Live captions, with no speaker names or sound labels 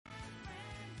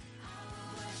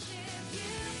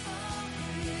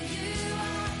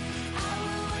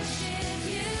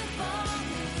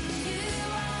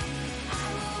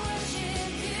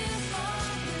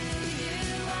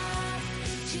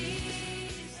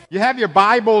You have your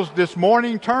Bibles this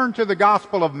morning. Turn to the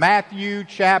Gospel of Matthew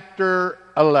chapter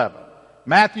 11.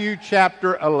 Matthew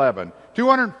chapter 11.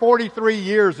 243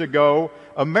 years ago,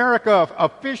 America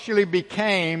officially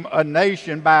became a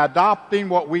nation by adopting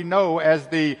what we know as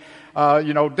the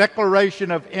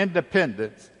Declaration of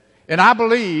Independence. And I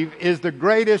believe is the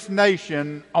greatest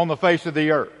nation on the face of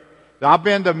the earth. I've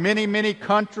been to many, many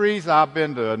countries. I've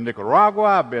been to Nicaragua.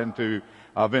 I've been to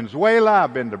Venezuela.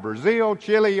 I've been to Brazil,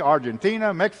 Chile,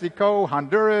 Argentina, Mexico,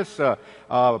 Honduras,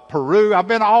 Peru. I've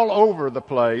been all over the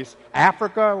place.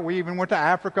 Africa. We even went to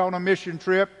Africa on a mission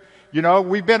trip. You know,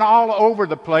 we've been all over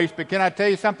the place. But can I tell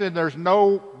you something? There's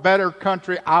no better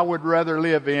country I would rather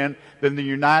live in than the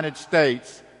United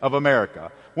States of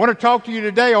America. I want to talk to you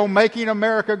today on making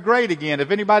America great again.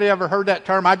 If anybody ever heard that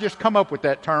term, I just come up with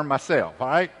that term myself. All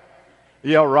right?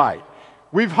 Yeah, right.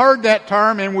 We've heard that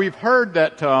term, and we've heard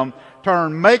that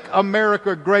term, Make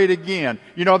America Great Again.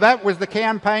 You know, that was the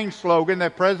campaign slogan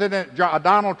that President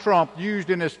Donald Trump used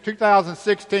in his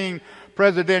 2016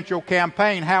 presidential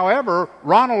campaign. However,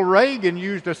 Ronald Reagan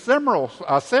used a similar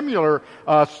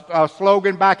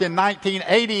slogan back in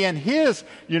 1980 in his,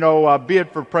 bid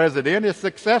for president, his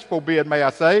successful bid, may I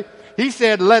say. He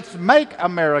said, "Let's make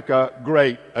America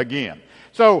great again."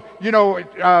 So,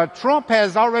 Trump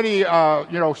has already,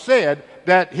 said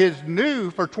that his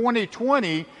new for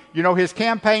 2020, his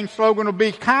campaign slogan will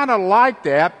be kind of like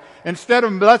that. Instead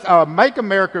of let's make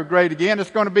America great again,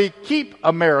 it's going to be keep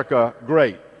America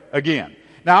great again.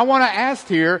 Now, I want to ask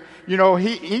here,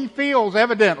 he feels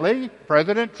evidently,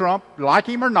 President Trump, like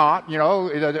him or not,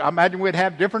 I imagine we'd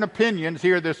have different opinions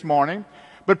here this morning,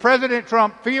 but President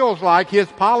Trump feels like his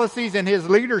policies and his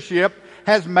leadership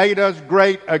has made us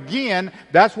great again.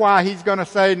 That's why he's going to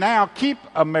say now, keep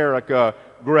America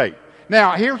great.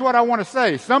 Now, here's what I want to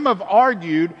say. Some have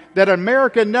argued that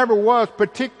America never was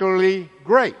particularly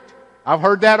great. I've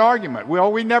heard that argument.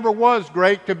 Well, we never was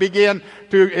great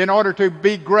in order to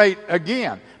be great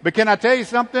again. But can I tell you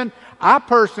something? I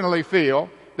personally feel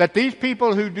that these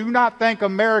people who do not think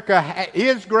America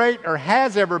is great or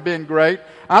has ever been great,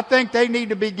 I think they need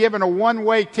to be given a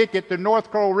one-way ticket to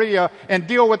North Korea and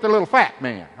deal with the little fat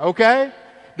man, okay?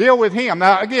 Deal with him.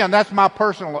 Now, again, that's my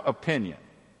personal opinion,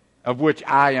 of which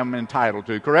I am entitled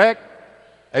to, correct?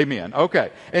 Amen.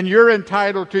 Okay. And you're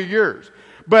entitled to yours.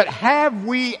 But have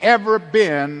we ever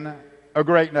been a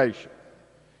great nation?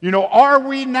 Are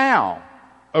we now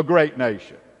a great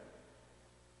nation?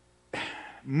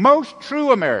 Most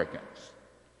true Americans,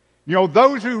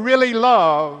 those who really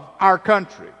love our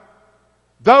country,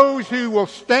 those who will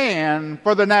stand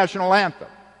for the national anthem,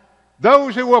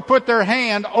 those who will put their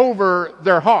hand over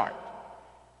their heart.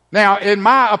 Now, in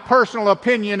my personal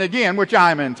opinion, again, which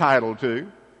I'm entitled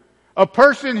to, a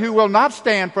person who will not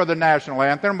stand for the national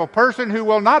anthem, a person who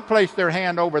will not place their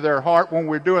hand over their heart when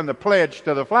we're doing the pledge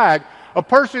to the flag, a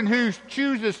person who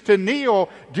chooses to kneel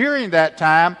during that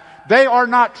time, they are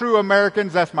not true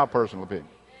Americans. That's my personal opinion.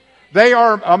 They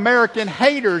are American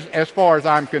haters as far as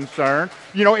I'm concerned,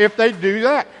 if they do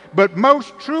that. But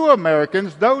most true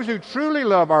Americans, those who truly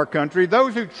love our country,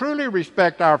 those who truly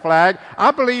respect our flag,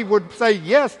 I believe would say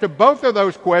yes to both of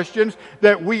those questions,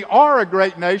 that we are a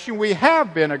great nation, we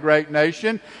have been a great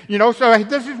nation. So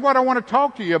this is what I want to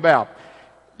talk to you about.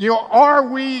 Are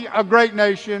we a great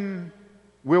nation?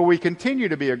 Will we continue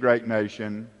to be a great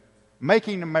nation?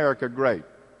 Making America great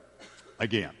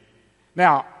again.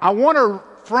 Now, I want to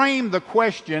frame the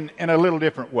question in a little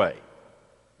different way.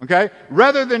 Okay?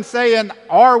 Rather than saying,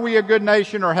 are we a good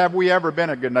nation or have we ever been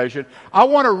a good nation? I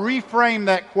want to reframe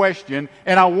that question,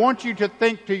 and I want you to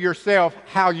think to yourself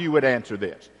how you would answer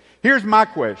this. Here's my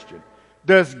question.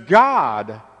 Does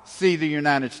God see the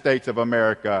United States of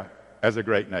America as a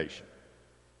great nation?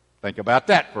 Think about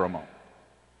that for a moment.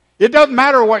 It doesn't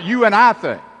matter what you and I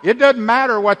think. It doesn't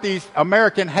matter what these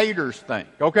American haters think,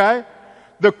 okay?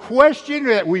 The question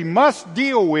that we must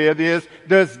deal with is,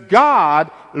 does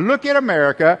God look at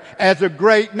America as a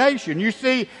great nation? You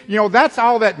see, that's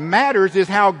all that matters is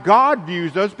how God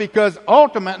views us, because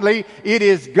ultimately it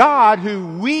is God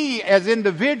who we as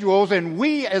individuals and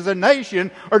we as a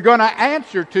nation are going to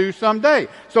answer to someday.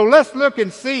 So let's look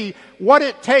and see what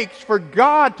it takes for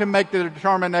God to make the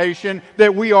determination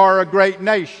that we are a great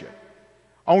nation.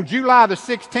 On July the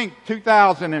 16th,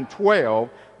 2012,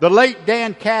 the late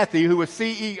Dan Cathy, who was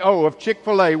CEO of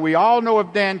Chick-fil-A, we all know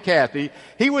of Dan Cathy,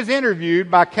 he was interviewed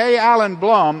by K. Allen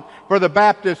Blum for the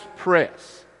Baptist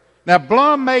Press. Now,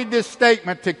 Blum made this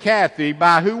statement to Kathy,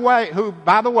 who,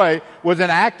 by the way, was an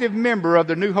active member of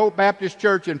the New Hope Baptist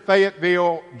Church in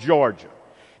Fayetteville, Georgia.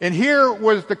 And here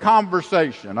was the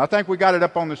conversation. I think we got it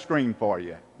up on the screen for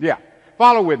you. Yeah,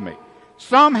 follow with me.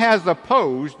 Some has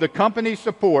opposed the company's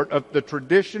support of the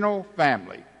traditional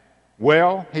family.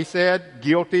 Well, he said,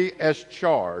 guilty as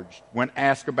charged when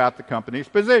asked about the company's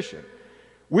position.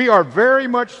 We are very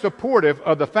much supportive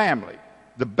of the family,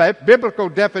 the biblical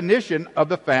definition of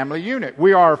the family unit.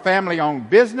 We are a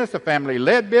family-owned business, a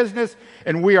family-led business,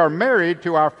 and we are married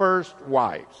to our first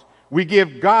wives. We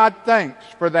give God thanks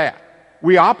for that.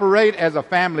 We operate as a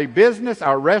family business.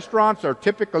 Our restaurants are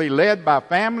typically led by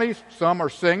families. Some are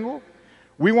single.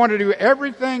 We want to do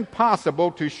everything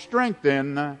possible to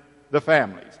strengthen the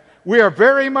families. We are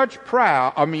very much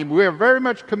we are very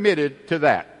much committed to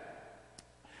that.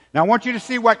 Now, I want you to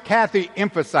see what Kathy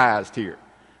emphasized here.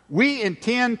 We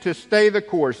intend to stay the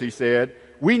course, he said.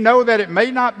 We know that it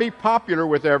may not be popular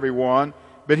with everyone,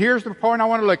 but here's the point I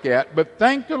want to look at. But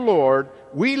thank the Lord,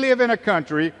 we live in a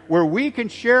country where we can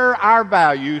share our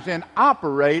values and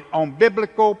operate on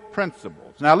biblical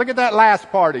principles. Now, look at that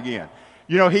last part again.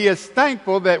 You know, he is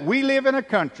thankful that we live in a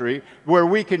country where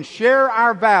we can share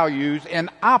our values and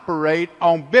operate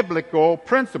on biblical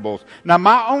principles. Now,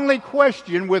 my only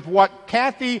question with what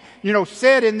Kathy,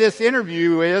 said in this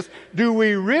interview is, do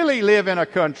we really live in a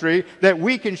country that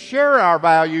we can share our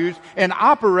values and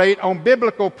operate on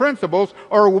biblical principles,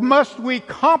 or must we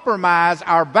compromise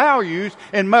our values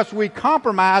and must we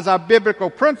compromise our biblical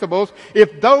principles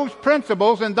if those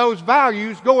principles and those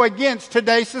values go against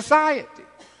today's society?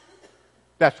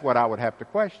 That's what I would have to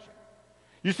question.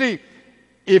 You see,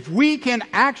 if we can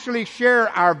actually share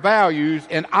our values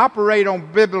and operate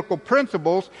on biblical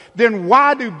principles, then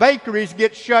why do bakeries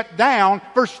get shut down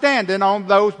for standing on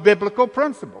those biblical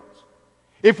principles?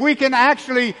 If we can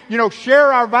actually,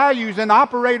 share our values and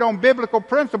operate on biblical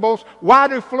principles, why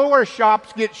do florist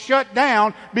shops get shut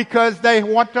down because they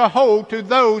want to hold to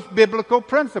those biblical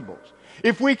principles?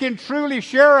 If we can truly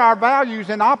share our values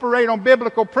and operate on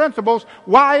biblical principles,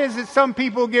 why is it some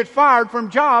people get fired from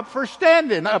jobs for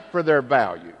standing up for their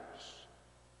values?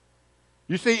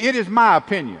 You see, it is my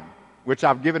opinion, which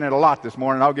I've given it a lot this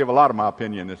morning. I'll give a lot of my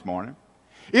opinion this morning.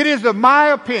 It is of my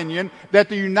opinion that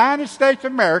the United States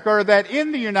of America, or that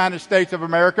in the United States of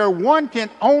America, one can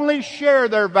only share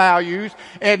their values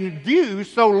and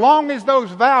views so long as those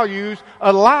values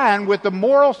align with the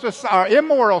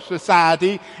immoral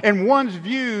society and one's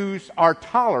views are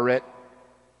tolerant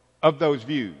of those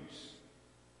views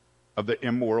of the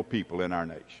immoral people in our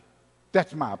nation.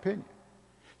 That's my opinion.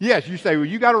 Yes, you say, well,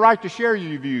 you got a right to share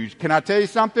your views. Can I tell you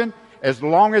something? As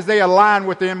long as they align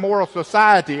with the immoral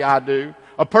society, I do.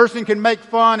 A person can make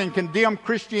fun and condemn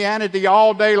Christianity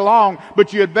all day long,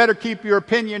 but you had better keep your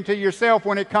opinion to yourself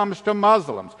when it comes to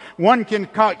Muslims. One can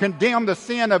condemn the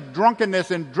sin of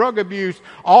drunkenness and drug abuse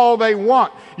all they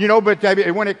want, but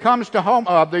when it comes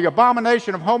to the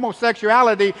abomination of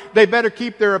homosexuality, they better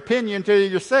keep their opinion to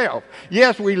yourself.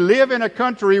 Yes, we live in a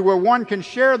country where one can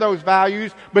share those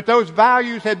values, but those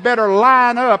values had better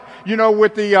line up,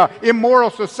 with the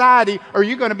immoral society, or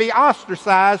you're going to be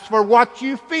ostracized for what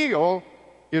you feel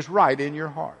is right in your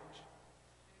heart.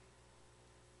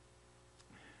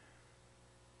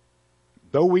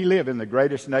 Though we live in the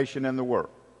greatest nation in the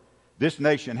world, this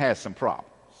nation has some problems.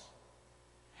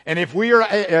 And if we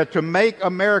are to make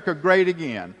America great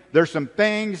again, there's some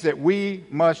things that we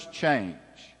must change.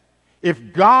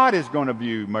 If God is going to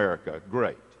view America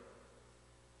great,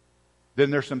 then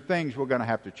there's some things we're going to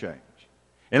have to change.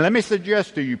 And let me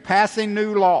suggest to you, passing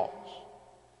new laws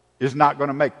is not going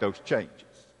to make those changes.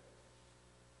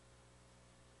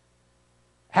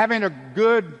 Having a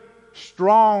good,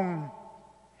 strong,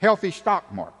 healthy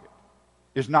stock market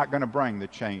is not going to bring the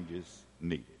changes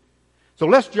needed. So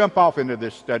let's jump off into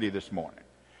this study this morning.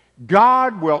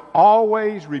 God will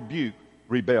always rebuke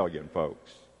rebellion, folks.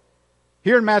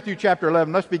 Here in Matthew chapter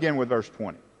 11, let's begin with verse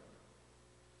 20.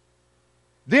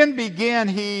 Then began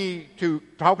he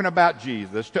talking about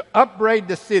Jesus, to upbraid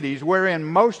the cities wherein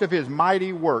most of his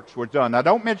mighty works were done. Now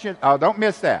don't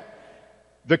miss that.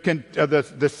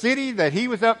 The city that he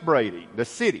was upbraiding, the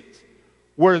cities,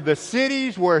 were the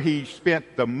cities where he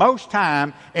spent the most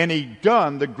time and he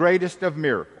done the greatest of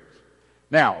miracles.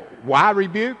 Now, why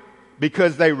rebuke?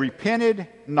 Because they repented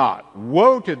not.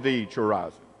 Woe to thee,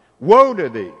 Chorazin! Woe to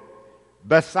thee,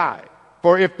 Bethsaida!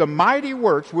 For if the mighty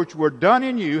works which were done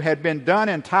in you had been done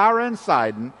in Tyre and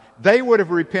Sidon, they would have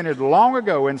repented long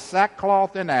ago in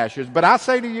sackcloth and ashes. But I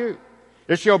say to you,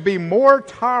 it shall be more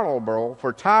tolerable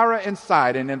for Tyre and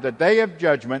Sidon in the day of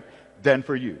judgment than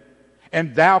for you.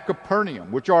 And thou,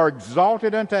 Capernaum, which are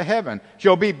exalted unto heaven,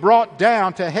 shall be brought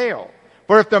down to hell.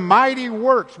 For if the mighty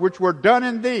works which were done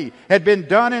in thee had been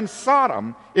done in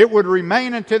Sodom, it would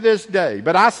remain unto this day.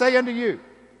 But I say unto you,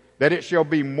 that it shall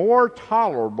be more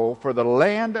tolerable for the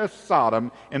land of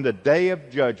Sodom in the day of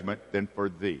judgment than for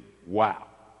thee. Wow.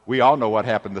 We all know what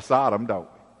happened to Sodom, don't we?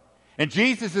 And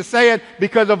Jesus is saying,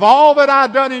 because of all that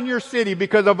I've done in your city,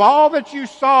 because of all that you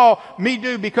saw me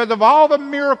do, because of all the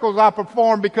miracles I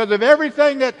performed, because of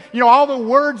everything that, all the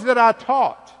words that I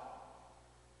taught,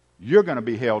 you're going to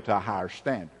be held to a higher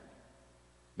standard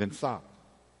than Sodom.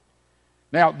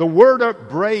 Now, the word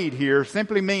upbraid here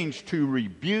simply means to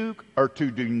rebuke or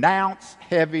to denounce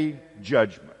heavy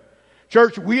judgment.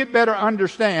 Church, we had better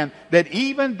understand that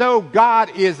even though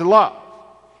God is love,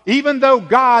 even though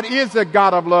God is a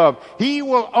God of love, He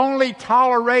will only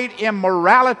tolerate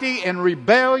immorality and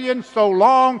rebellion so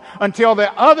long until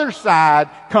the other side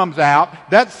comes out,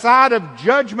 that side of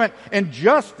judgment and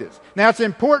justice. Now, it's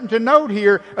important to note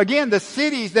here, again, the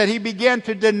cities that He began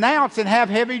to denounce and have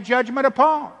heavy judgment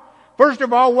upon. First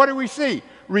of all, what do we see?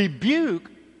 Rebuke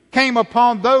came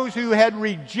upon those who had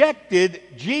rejected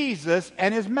Jesus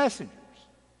and His messengers.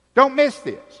 Don't miss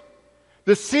this.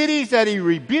 The cities that He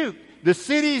rebuked, the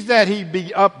cities that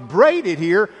He upbraided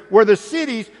here were the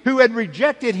cities who had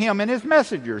rejected Him and His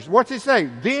messengers. What's it say?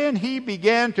 Then He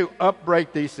began to upbraid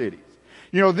these cities.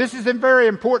 This is very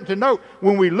important to note.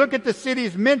 When we look at the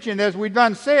cities mentioned, as we've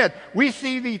done said, we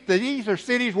see these are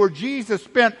cities where Jesus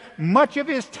spent much of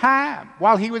His time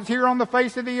while He was here on the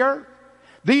face of the earth.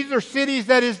 These are cities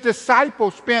that His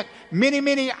disciples spent many,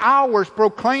 many hours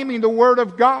proclaiming the Word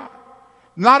of God.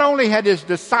 Not only had His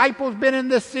disciples been in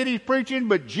this city preaching,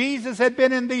 but Jesus had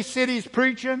been in these cities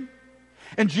preaching.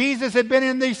 And Jesus had been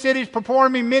in these cities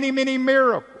performing many, many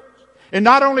miracles. And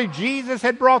not only Jesus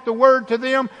had brought the Word to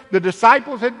them, the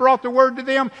disciples had brought the Word to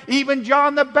them, even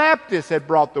John the Baptist had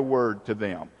brought the Word to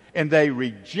them. And they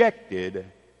rejected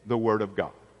the Word of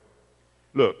God.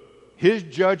 Look, His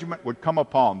judgment would come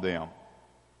upon them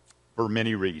for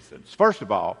many reasons. First of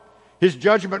all, His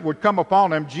judgment would come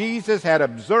upon them. Jesus had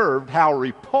observed how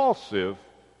repulsive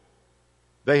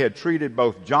they had treated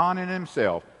both John and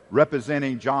Himself,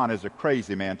 representing John as a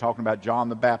crazy man, talking about John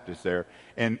the Baptist there,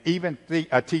 and even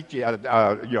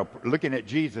looking at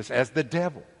Jesus as the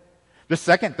devil. The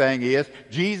second thing is,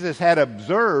 Jesus had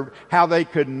observed how they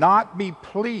could not be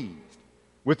pleased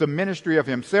with the ministry of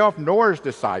Himself nor His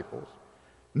disciples,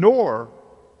 nor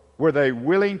were they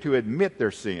willing to admit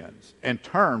their sins and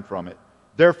turn from it.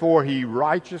 Therefore, He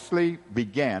righteously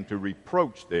began to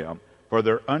reproach them for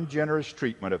their ungenerous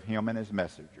treatment of Him and His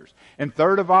messengers. And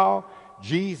third of all,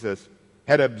 Jesus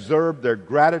had observed their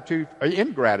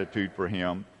ingratitude for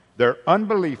Him, their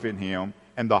unbelief in Him,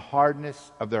 and the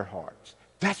hardness of their hearts.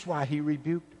 That's why He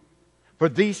rebuked them. For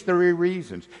these three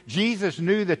reasons. Jesus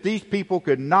knew that these people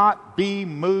could not be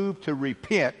moved to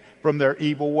repent from their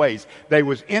evil ways. They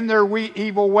was in their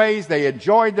evil ways. They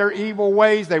enjoyed their evil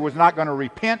ways. They was not going to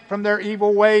repent from their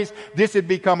evil ways. This had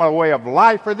become a way of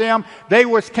life for them. They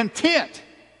was content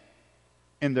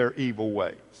in their evil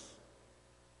ways.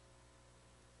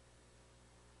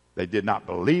 They did not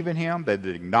believe in Him. They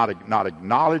did not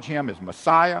acknowledge Him as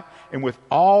Messiah. And with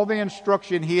all the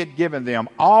instruction He had given them,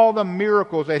 all the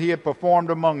miracles that He had performed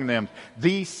among them,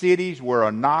 these cities were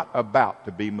not about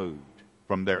to be moved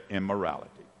from their immorality.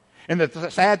 And the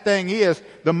sad thing is,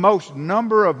 the most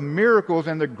number of miracles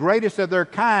and the greatest of their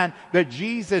kind that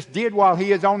Jesus did while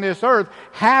He is on this earth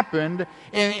happened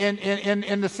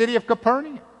in the city of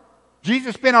Capernaum.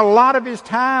 Jesus spent a lot of His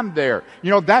time there.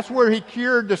 That's where He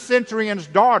cured the centurion's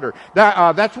daughter.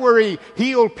 That's where He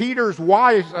healed Peter's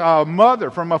wife's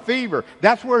mother from a fever.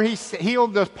 That's where He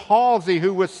healed the palsy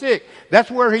who was sick.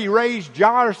 That's where He raised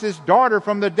Jairus' daughter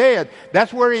from the dead.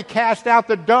 That's where He cast out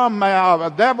the dumb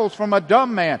devils from a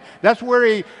dumb man. That's where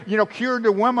He, cured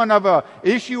the woman of an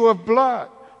issue of blood.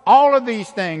 All of these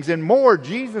things and more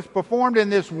Jesus performed in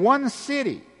this one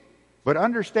city. But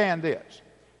understand this.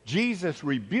 Jesus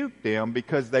rebuked them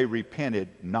because they repented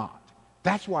not.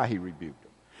 That's why He rebuked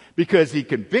them. Because He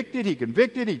convicted,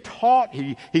 He taught,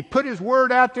 He put His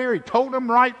word out there, He told them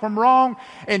right from wrong,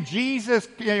 and Jesus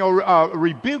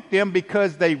rebuked them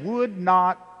because they would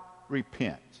not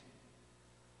repent.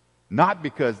 Not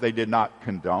because they did not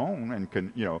condone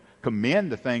and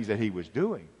commend the things that He was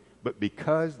doing, but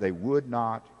because they would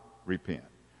not repent.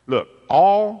 Look,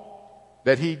 all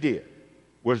that He did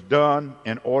was done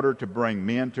in order to bring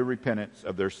men to repentance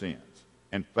of their sins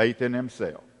and faith in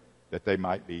Himself that they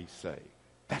might be saved.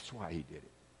 That's why He did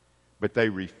it. But they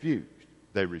refused.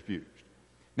 They refused.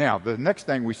 Now, the next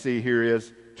thing we see here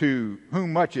is, to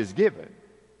whom much is given,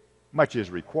 much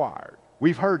is required.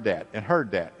 We've heard that and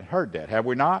heard that and heard that, have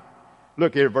we not?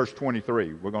 Look here at verse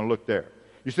 23. We're going to look there.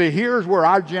 You see, here's where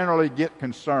I generally get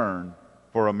concerned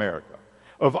for America.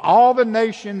 Of all the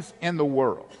nations in the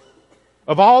world,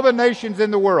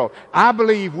 I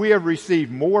believe we have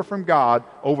received more from God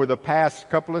over the past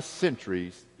couple of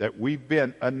centuries that we've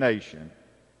been a nation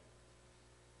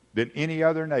than any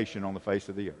other nation on the face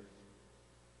of the earth.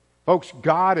 Folks,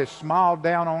 God has smiled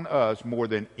down on us more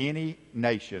than any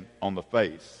nation on the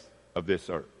face of this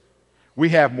earth. We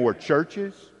have more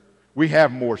churches. We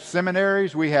have more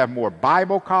seminaries. We have more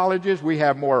Bible colleges. We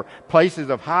have more places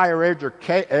of higher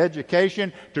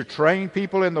education to train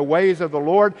people in the ways of the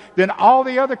Lord than all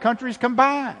the other countries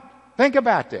combined. Think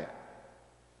about that.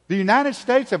 The United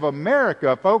States of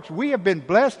America, folks, we have been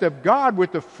blessed of God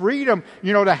with the freedom,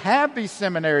 to have these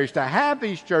seminaries, to have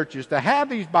these churches, to have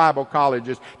these Bible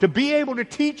colleges, to be able to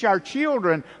teach our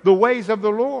children the ways of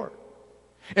the Lord.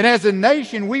 And as a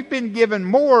nation, we've been given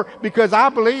more because I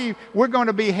believe we're going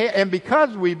to be, and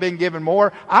because we've been given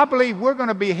more, I believe we're going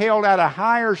to be held at a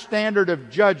higher standard of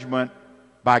judgment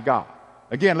by God.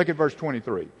 Again, look at verse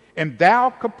 23. And thou,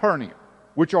 Capernaum,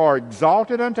 which are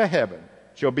exalted unto heaven,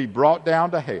 shall be brought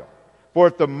down to hell. For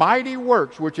if the mighty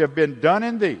works which have been done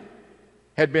in thee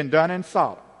had been done in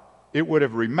Sodom, it would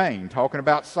have remained, talking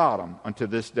about Sodom, unto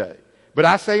this day. But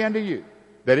I say unto you,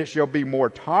 that it shall be more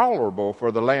tolerable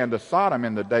for the land of Sodom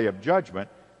in the day of judgment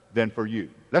than for you.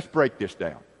 Let's break this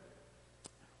down.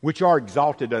 Which are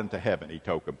exalted unto heaven, he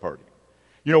told Capernaum.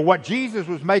 What Jesus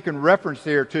was making reference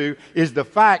here to is the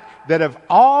fact that of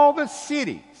all the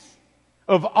cities,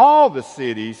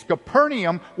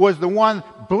 Capernaum was the one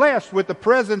blessed with the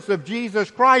presence of Jesus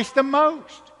Christ the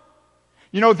most.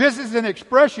 This is an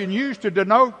expression used to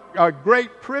denote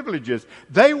great privileges.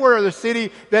 They were the city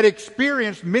that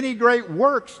experienced many great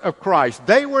works of Christ.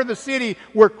 They were the city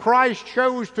where Christ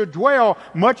chose to dwell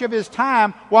much of his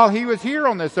time while he was here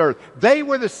on this earth. They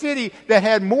were the city that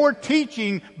had more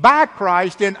teaching by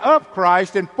Christ and of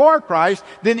Christ and for Christ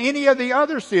than any of the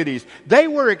other cities. They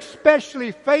were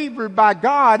especially favored by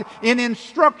God in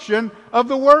instruction of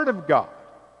the Word of God.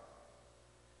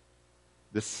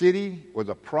 The city was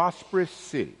a prosperous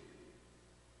city.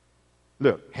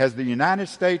 Look, has the United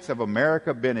States of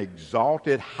America been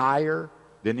exalted higher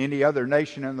than any other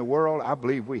nation in the world? I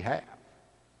believe we have.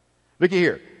 Look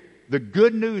here. The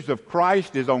good news of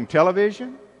Christ is on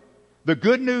television. The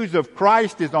good news of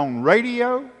Christ is on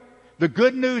radio. The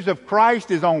good news of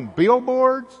Christ is on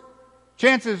billboards.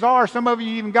 Chances are some of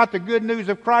you even got the good news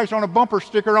of Christ on a bumper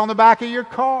sticker on the back of your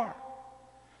car.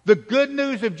 The good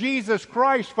news of Jesus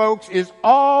Christ, folks, is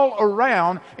all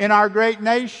around in our great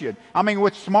nation.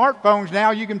 With smartphones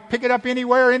now, you can pick it up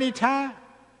anywhere, anytime.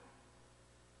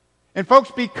 And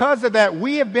folks, because of that,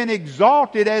 we have been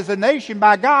exalted as a nation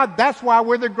by God. That's why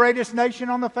we're the greatest nation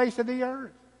on the face of the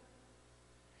earth.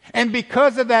 And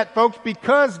because of that, folks,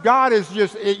 because God is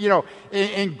just,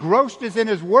 engrossed us in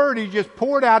His Word, He just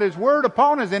poured out His Word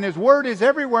upon us, and His Word is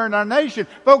everywhere in our nation.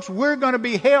 Folks, we're going to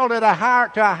be held at a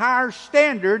higher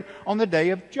standard on the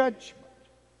day of judgment.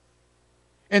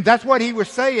 And that's what He was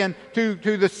saying to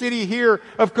the city here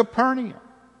of Capernaum.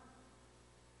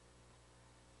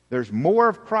 There's more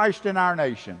of Christ in our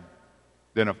nation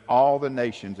than of all the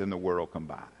nations in the world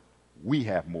combined. We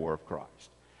have more of Christ.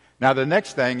 Now, the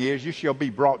next thing is, you shall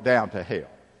be brought down to hell.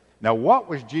 Now, what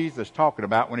was Jesus talking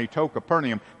about when he told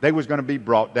Capernaum they was going to be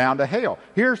brought down to hell?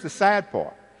 Here's the sad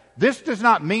part. This does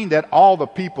not mean that all the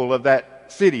people of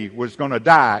that city was going to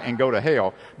die and go to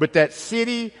hell, but that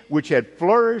city which had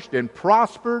flourished and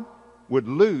prospered would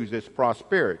lose its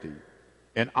prosperity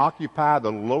and occupy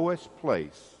the lowest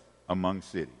place among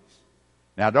cities.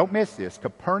 Now, don't miss this.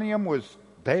 Capernaum was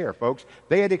there, folks.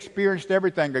 They had experienced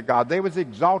everything of God. They was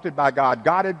exalted by God.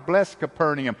 God had blessed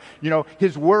Capernaum.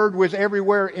 His word was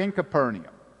everywhere in Capernaum.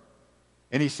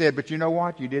 And he said, but you know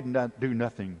what? You did not do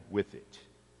nothing with it.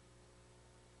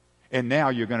 And now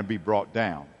you're going to be brought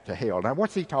down to hell. Now,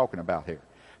 what's he talking about here?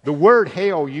 The word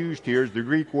hell used here is the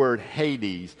Greek word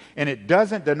Hades, and it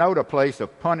doesn't denote a place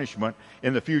of punishment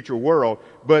in the future world,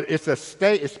 but it's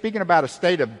speaking about a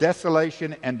state of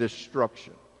desolation and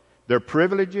destruction. Their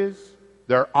privileges,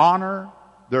 their honor,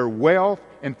 their wealth,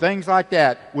 and things like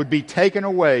that would be taken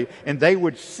away, and they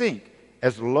would sink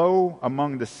as low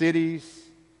among the cities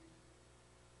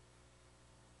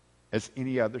as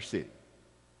any other city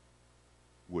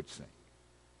would sink.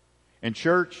 In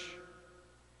church,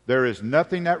 there is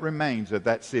nothing that remains of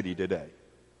that city today.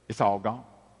 It's all gone.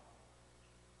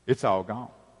 It's all gone.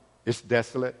 It's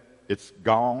desolate. It's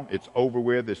gone. It's over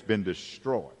with. It's been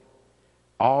destroyed.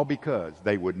 All because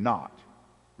they would not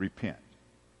repent.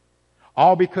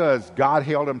 All because God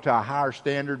held them to a higher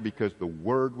standard because the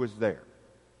Word was there.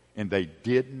 And they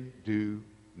didn't do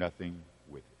nothing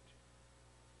with it.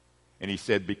 And he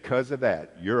said, because of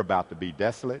that, you're about to be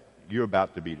desolate. You're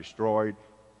about to be destroyed.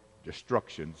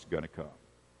 Destruction's going to come.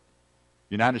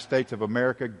 United States of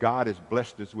America, God has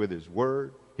blessed us with His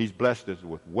Word. He's blessed us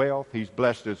with wealth. He's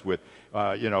blessed us with,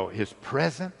 His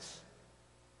presence.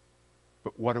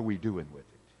 But what are we doing with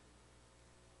it?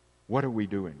 What are we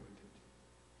doing with it?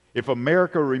 If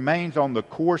America remains on the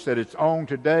course that it's on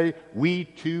today, we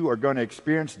too are going to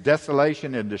experience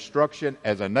desolation and destruction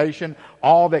as a nation.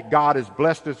 All that God has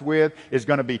blessed us with is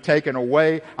going to be taken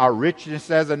away. Our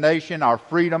richness as a nation, our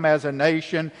freedom as a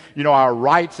nation, our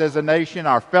rights as a nation,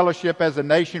 our fellowship as a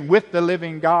nation with the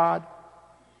living God.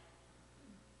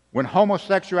 When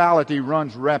homosexuality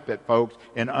runs rampant, folks,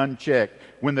 and unchecked,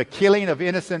 when the killing of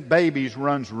innocent babies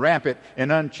runs rampant and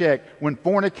unchecked, when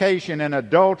fornication and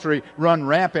adultery run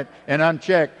rampant and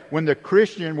unchecked,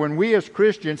 when we as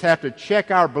Christians have to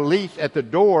check our beliefs at the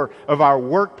door of our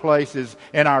workplaces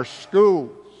and our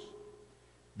schools,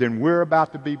 then we're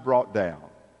about to be brought down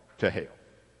to hell.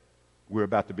 We're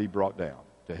about to be brought down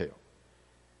to hell.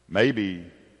 Maybe,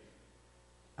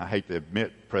 I hate to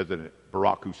admit, President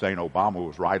Barack Hussein Obama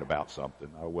was right about something.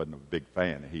 I wasn't a big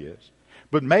fan of his.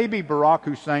 But maybe Barack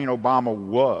Hussein Obama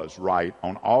was right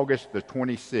on August the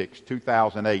 26th,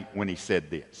 2008, when he said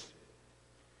this.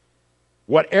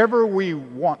 Whatever we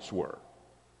once were,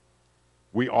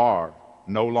 we are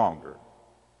no longer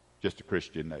just a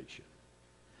Christian nation.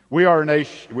 We are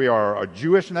a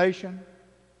Jewish nation.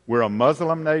 We're a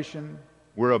Muslim nation.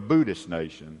 We're a Buddhist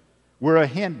nation. We're a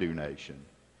Hindu nation.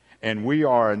 And we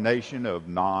are a nation of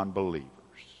non-believers.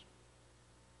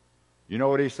 You know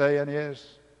what he's saying is?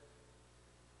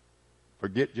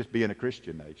 Forget just being a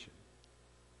Christian nation.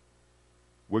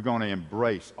 We're going to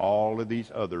embrace all of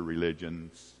these other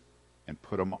religions and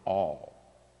put them all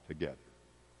together.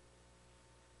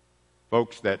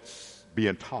 Folks, that's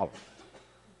being tolerant.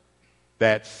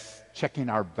 That's checking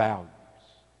our values.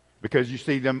 Because you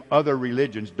see, them other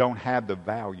religions don't have the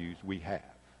values we have.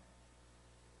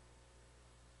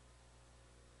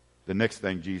 The next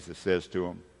thing Jesus says to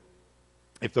him,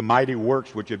 if the mighty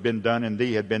works which have been done in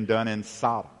thee had been done in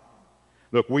Sodom.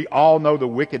 Look, we all know the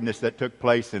wickedness that took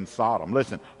place in Sodom.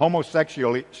 Listen,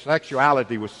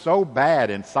 homosexuality was so bad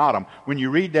in Sodom. When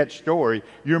you read that story,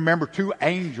 you remember two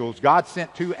angels. God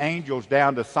sent two angels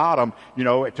down to Sodom,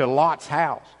 to Lot's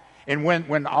house. And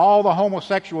when all the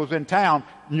homosexuals in town,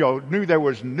 knew there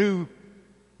was new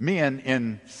men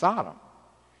in Sodom.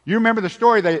 You remember the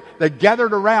story? They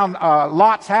gathered around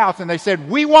Lot's house and they said,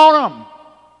 we want them.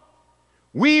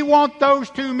 We want those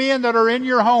two men that are in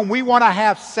your home. We want to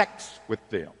have sex with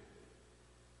them.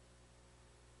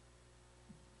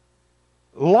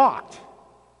 Lot,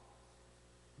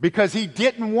 because he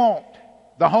didn't want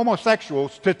the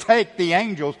homosexuals to take the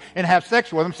angels and have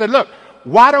sex with them, said, look,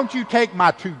 why don't you take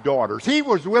my two daughters? He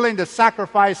was willing to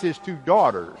sacrifice his two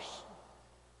daughters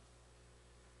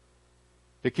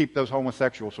to keep those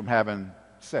homosexuals from having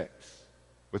sex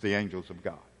with the angels of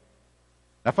God.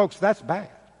 Now, folks, that's bad.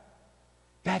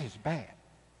 That is bad.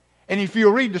 And if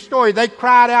you read the story, they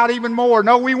cried out even more,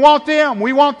 no, we want them,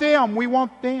 we want them, we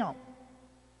want them.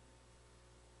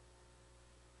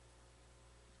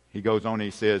 He goes on and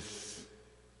he says,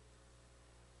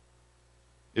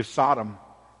 if Sodom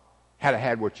had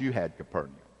had what you had,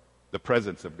 Capernaum, the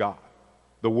presence of God,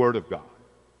 the Word of God,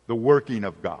 the working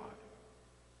of God,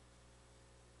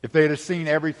 if they had seen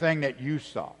everything that you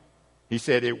saw, he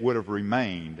said it would have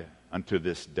remained unto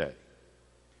this day.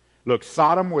 Look,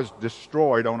 Sodom was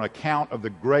destroyed on account of the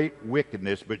great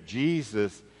wickedness, but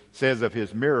Jesus says of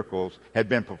his miracles had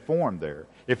been performed there.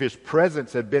 If his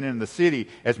presence had been in the city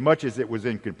as much as it was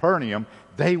in Capernaum,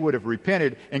 they would have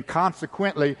repented, and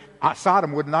consequently,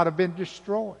 Sodom would not have been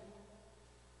destroyed.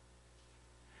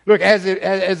 Look, as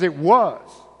it was,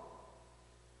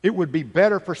 it would be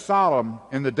better for Sodom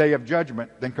in the day of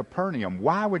judgment than Capernaum.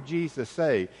 Why would Jesus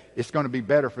say it's going to be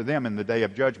better for them in the day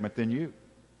of judgment than you?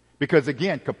 Because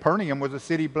again, Capernaum was a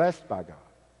city blessed by God.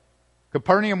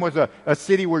 Capernaum was a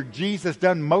city where Jesus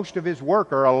done most of his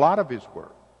work, or a lot of his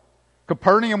work.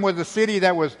 Capernaum was a city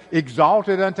that was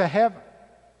exalted unto heaven.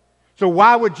 So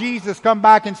why would Jesus come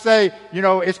back and say,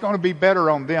 it's going to be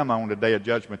better on them on the day of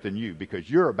judgment than you, because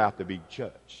you're about to be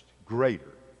judged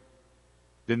greater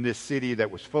than this city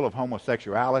that was full of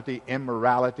homosexuality,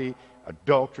 immorality,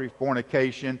 adultery,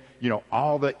 fornication,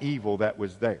 all the evil that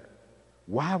was there.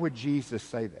 Why would Jesus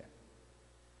say that?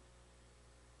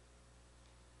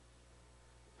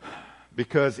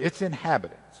 Because its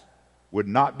inhabitants would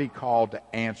not be called to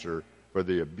answer for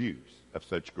the abuse of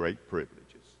such great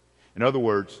privileges. In other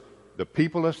words, the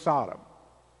people of Sodom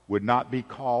would not be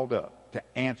called up to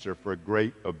answer for a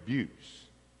great abuse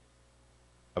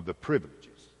of the privileges.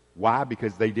 Why?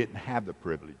 Because they didn't have the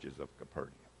privileges of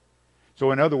Capernaum.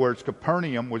 So in other words,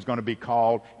 Capernaum was going to be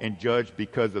called and judged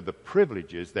because of the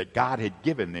privileges that God had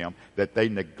given them that they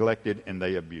neglected and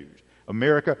they abused.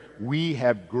 America, we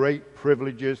have great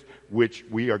privileges which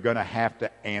we are going to have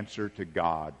to answer to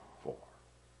God for.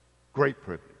 Great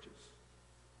privileges.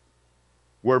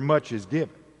 Where much is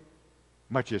given,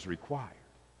 much is required.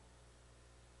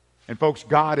 And folks,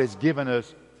 God has given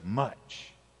us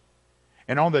much.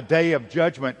 And on the day of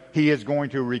judgment, He is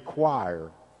going to require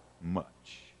much.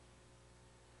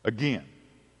 Again,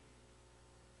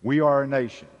 we are a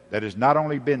nation that has not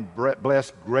only been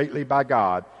blessed greatly by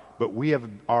God, but we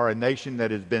are a nation that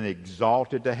has been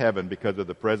exalted to heaven because of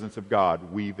the presence of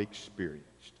God we've experienced.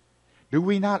 Do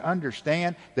we not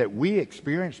understand that we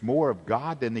experience more of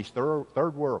God than these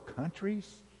third world countries?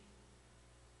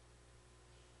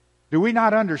 Do we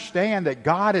not understand that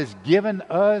God has given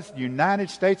us, the United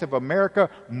States of America,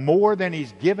 more than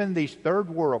He's given these third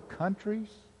world countries?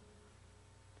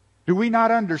 Do we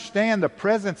not understand the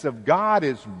presence of God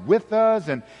is with us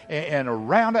and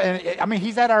around us? And, I mean,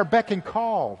 He's at our beck and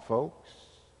call, folks.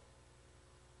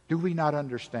 Do we not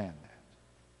understand that?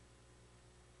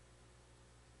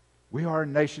 We are a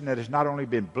nation that has not only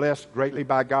been blessed greatly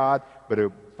by God, but,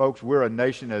 folks, we're a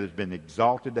nation that has been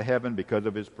exalted to heaven because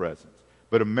of His presence.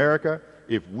 But America,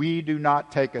 if we do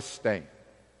not take a stand,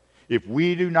 if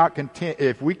we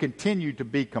continue to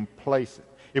be complacent,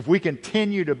 if we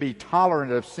continue to be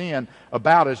tolerant of sin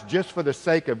about us just for the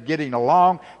sake of getting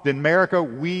along, then America,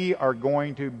 we are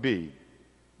going to be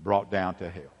brought down to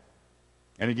hell.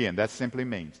 And again, that simply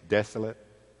means desolate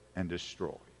and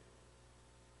destroyed.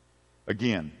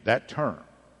 Again, that term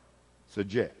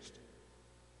suggests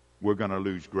we're going to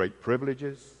lose great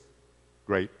privileges,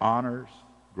 great honors,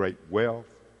 great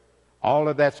wealth. All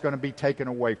of that's going to be taken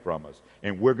away from us,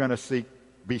 and we're going to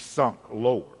be sunk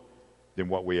lower than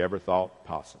what we ever thought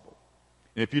possible.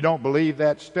 And if you don't believe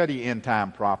that, study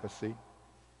end-time prophecy.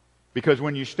 Because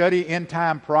when you study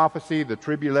end-time prophecy, the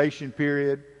tribulation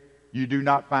period, you do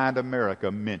not find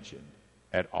America mentioned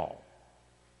at all.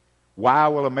 Why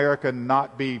will America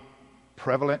not be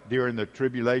prevalent during the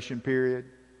tribulation period?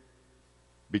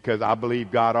 Because I believe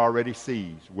God already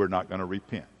sees we're not going to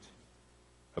repent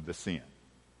of the sin.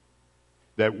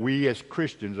 That we as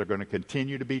Christians are going to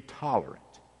continue to be tolerant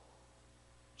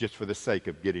just for the sake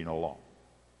of getting along.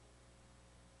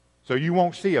 So you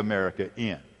won't see America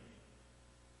in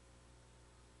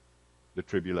the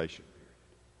tribulation period.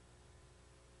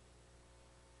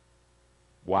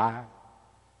 Why?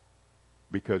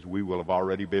 Because we will have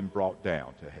already been brought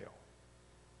down to hell.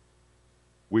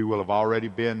 We will have already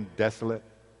been desolate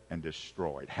and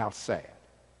destroyed. How sad.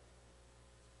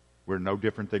 We're no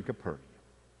different than Capernaum.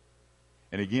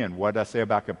 And again, what did I say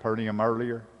about Capernaum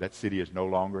earlier? That city is no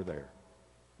longer there.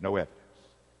 No evidence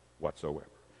whatsoever.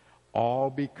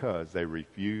 All because they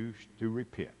refused to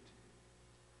repent.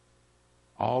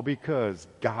 All because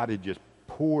God had just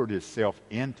poured Himself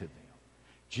into them.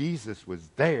 Jesus was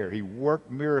there. He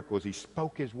worked miracles. He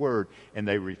spoke His word, and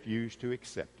they refused to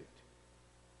accept it.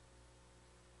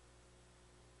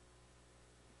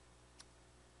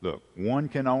 Look, one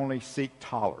can only seek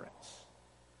tolerance.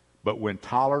 But when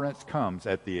tolerance comes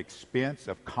at the expense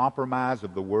of compromise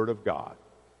of the Word of God,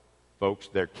 folks,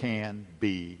 there can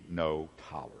be no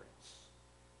tolerance.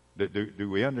 Do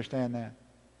we understand that?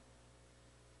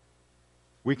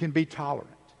 We can be tolerant.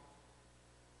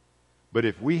 But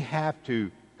if we have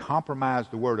to compromise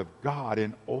the Word of God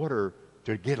in order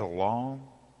to get along,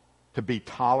 to be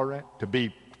tolerant, to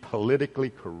be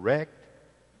politically correct,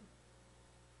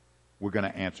 we're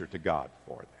going to answer to God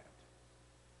for that.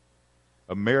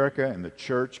 America and the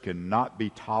church cannot be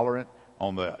tolerant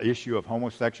on the issue of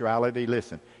homosexuality.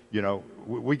 Listen,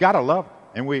 we got to love them.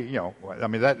 And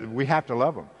we have to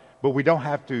love them. But we don't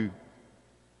have to,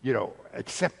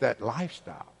 accept that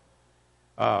lifestyle.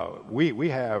 We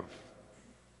have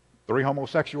 3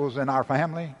 homosexuals in our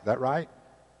family. Is that right?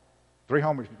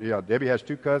 Debbie has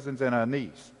 2 cousins and a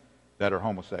niece that are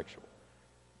homosexual.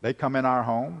 They come in our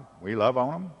home. We love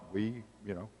on them.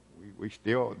 We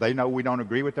still, they know we don't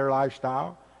agree with their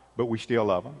lifestyle, but we still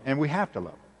love them. And we have to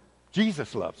love them.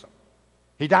 Jesus loves them.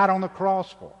 He died on the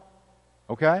cross for them.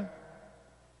 Okay?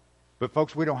 But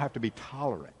folks, we don't have to be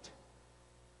tolerant.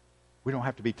 We don't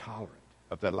have to be tolerant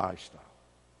of that lifestyle.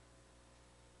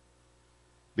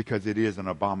 Because it is an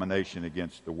abomination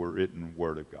against the written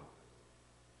Word of God.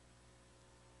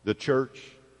 The church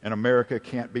in America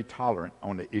can't be tolerant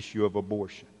on the issue of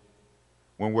abortion.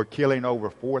 When we're killing over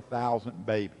 4,000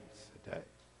 babies a day.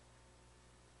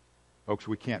 Folks,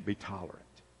 we can't be tolerant.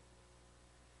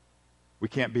 We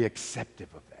can't be acceptive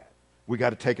of that. We got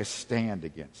to take a stand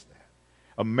against that.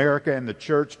 America and the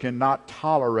church cannot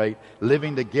tolerate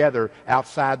living together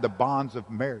outside the bonds of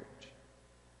marriage.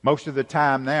 Most of the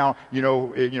time now,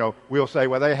 we'll say,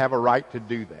 well, they have a right to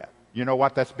do that. You know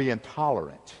what? That's being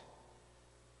tolerant.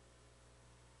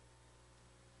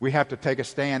 We have to take a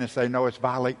stand and say, no, it's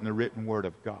violating the written word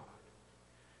of God.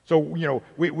 So,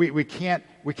 we can't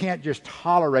just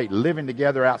tolerate living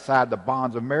together outside the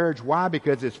bonds of marriage. Why?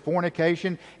 Because it's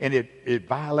fornication and it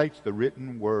violates the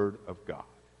written word of God.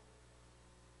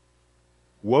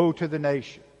 Woe to the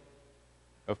nation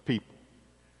of people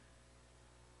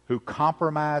who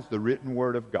compromise the written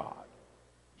word of God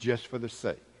just for the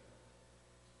sake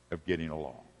of getting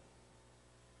along.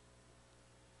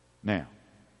 Now,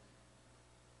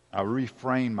 I'll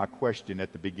reframe my question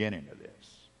at the beginning of this.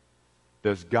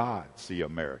 Does God see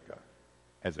America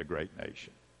as a great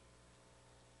nation?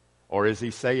 Or is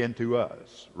he saying to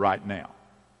us right now,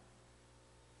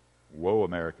 woe,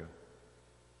 America,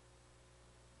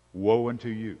 woe unto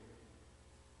you.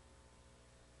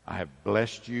 I have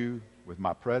blessed you with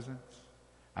my presence.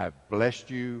 I have blessed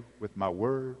you with my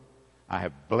word. I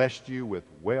have blessed you with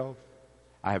wealth.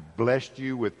 I have blessed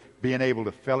you with being able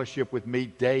to fellowship with me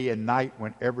day and night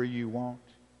whenever you want.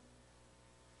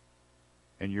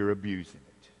 And you're abusing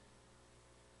it.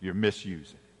 You're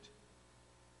misusing it.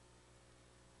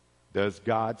 Does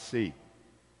God see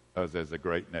us as a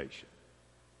great nation?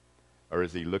 Or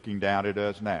is he looking down at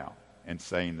us now and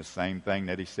saying the same thing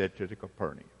that he said to the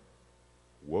Capernaum?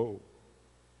 Woe.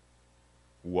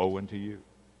 Woe unto you.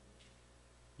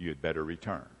 You had better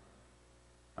return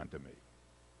unto me.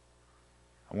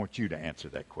 I want you to answer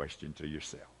that question to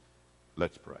yourself.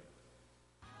 Let's pray.